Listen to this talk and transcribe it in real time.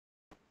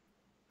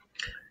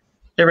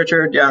Hey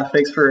Richard, yeah,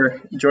 thanks for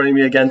joining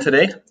me again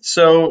today.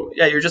 So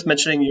yeah, you're just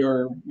mentioning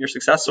your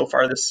success so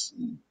far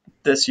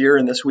this year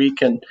and this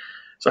week, and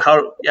so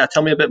how? Yeah,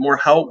 tell me a bit more.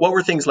 What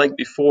were things like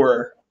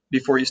before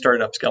you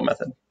started Upscale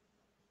Method?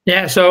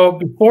 Yeah, so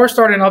before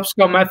starting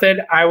Upscale Method,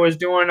 I was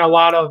doing a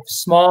lot of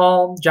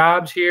small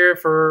jobs here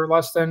for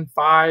less than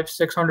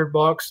 500-600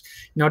 bucks,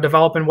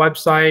 developing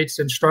websites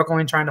and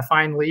struggling trying to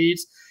find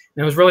leads.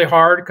 And it was really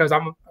hard because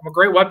I'm a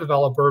great web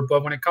developer,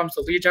 but when it comes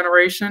to lead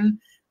generation,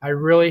 I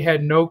really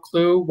had no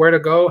clue where to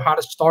go, how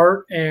to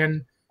start,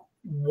 and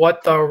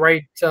what the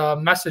right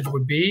message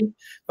would be.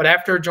 But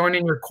after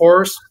joining your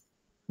course,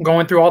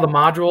 going through all the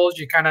modules,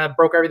 you kind of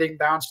broke everything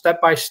down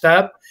step by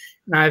step.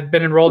 And I've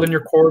been enrolled in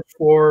your course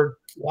for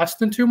less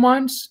than 2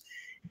 months.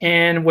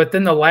 And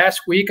within the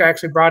last week, I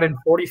actually brought in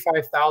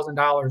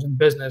 $45,000 in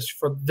business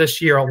for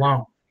this year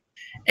alone.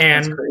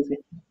 That's And crazy.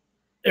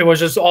 it was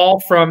just all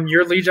from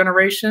your lead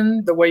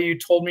generation, the way you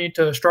told me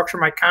to structure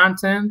my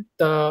content,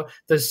 the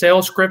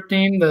sales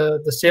scripting,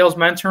 the sales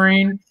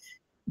mentoring,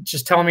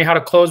 just telling me how to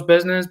close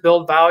business,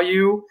 build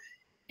value,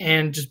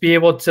 and just be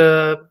able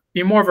to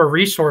be more of a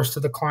resource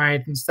to the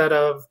client instead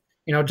of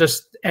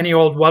just any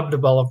old web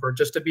developer,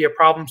 just to be a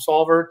problem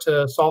solver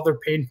to solve their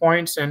pain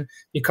points and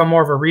become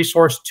more of a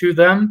resource to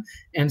them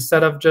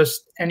instead of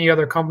just any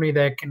other company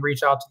that can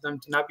reach out to them,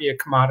 to not be a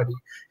commodity.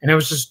 And it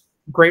was just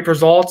great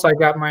results. I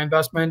got my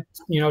investment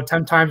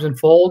 10 times in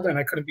fold, and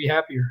I couldn't be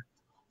happier.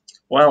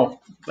 Wow,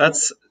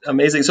 that's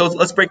amazing. So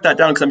let's break that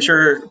down because I'm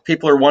sure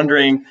people are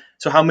wondering.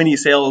 So how many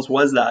sales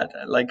was that?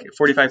 Like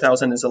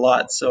 45,000 is a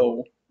lot.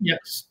 So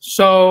Yes.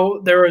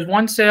 So there was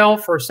one sale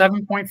for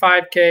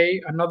 7.5K,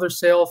 another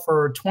sale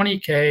for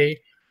 20K,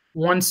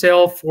 one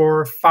sale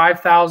for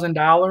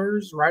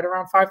 $5,000, right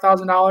around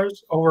 $5,000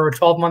 over a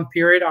 12-month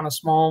period on a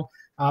small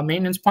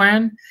maintenance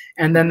plan.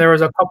 And then there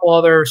was a couple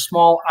other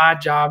small odd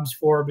jobs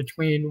for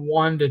between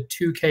 1 to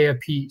 2K a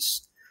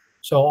piece.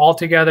 So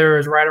altogether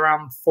is right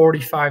around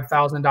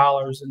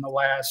 $45,000 in the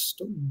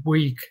last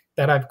week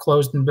that I've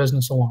closed in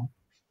business alone.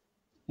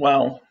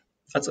 wow,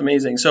 that's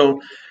amazing.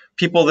 So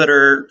people that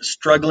are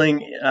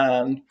struggling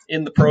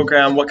in the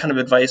program, what kind of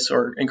advice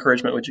or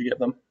encouragement would you give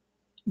them?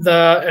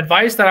 The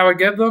advice that I would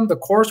give them, the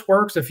course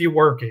works if you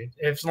work it.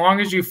 As long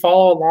as you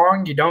follow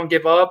along, you don't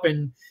give up,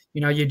 and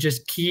you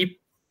just keep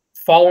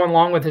following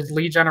along with his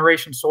lead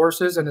generation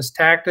sources and his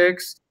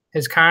tactics,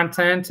 his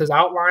content, his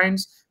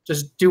outlines.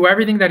 Just do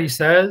everything that he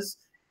says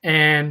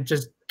and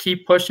just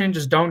keep pushing.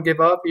 Just don't give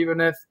up,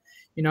 even if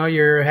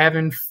you're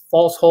having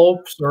false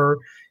hopes or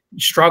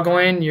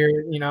struggling.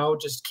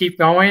 Just keep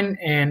going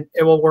and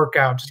it will work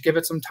out. Just give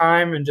it some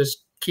time and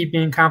just keep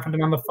being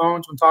confident on the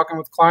phones when talking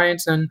with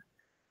clients, and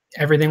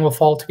everything will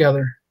fall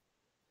together.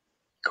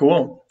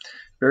 Cool.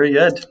 Very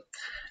good.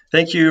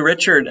 Thank you,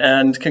 Richard,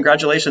 and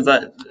congratulations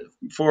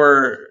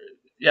for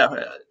yeah.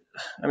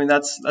 I mean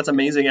that's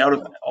amazing. Out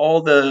of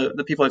all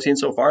the people I've seen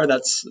so far,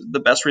 that's the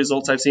best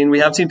results I've seen. We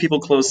have seen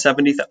people close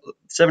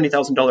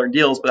 $70,000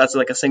 deals, but that's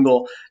like a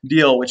single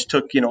deal, which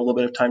took a little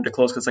bit of time to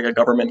close because it's like a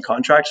government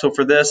contract. So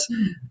for this,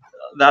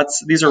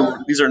 these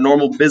are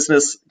normal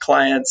business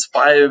clients,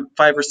 five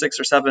or six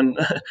or seven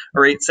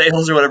or eight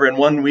sales or whatever in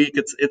 1 week.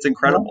 It's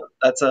incredible.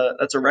 That's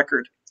a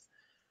record.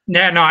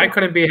 Yeah, no, I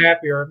couldn't be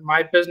happier.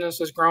 My business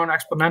has grown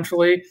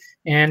exponentially,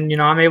 and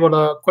I'm able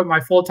to quit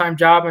my full-time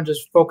job and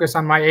just focus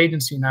on my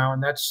agency now.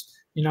 And that's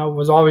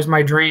was always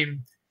my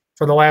dream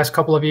for the last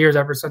couple of years,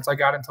 ever since I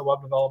got into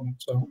web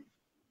development. So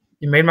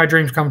you made my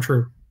dreams come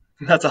true.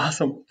 That's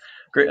awesome.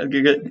 Great.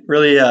 Good.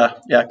 Really,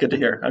 yeah, good to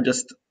hear. I'm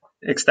just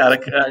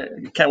ecstatic.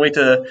 Can't wait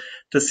to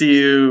see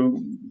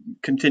you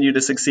continue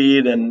to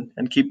succeed and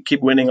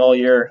keep winning all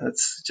year.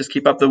 Let's just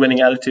keep up the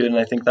winning attitude, and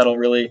I think that'll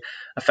really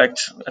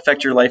affect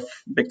your life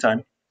big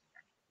time.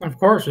 Of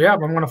course, yeah. I'm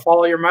going to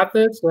follow your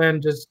methods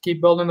and just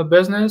keep building the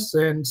business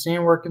and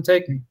seeing where it can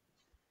take me.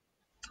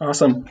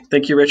 Awesome.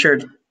 Thank you,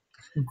 Richard.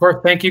 Of course.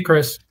 Thank you,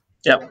 Chris.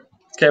 Yep.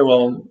 Okay.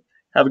 Well,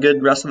 have a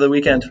good rest of the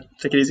weekend.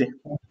 Take it easy.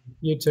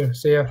 You too.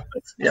 See ya.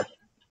 Yeah.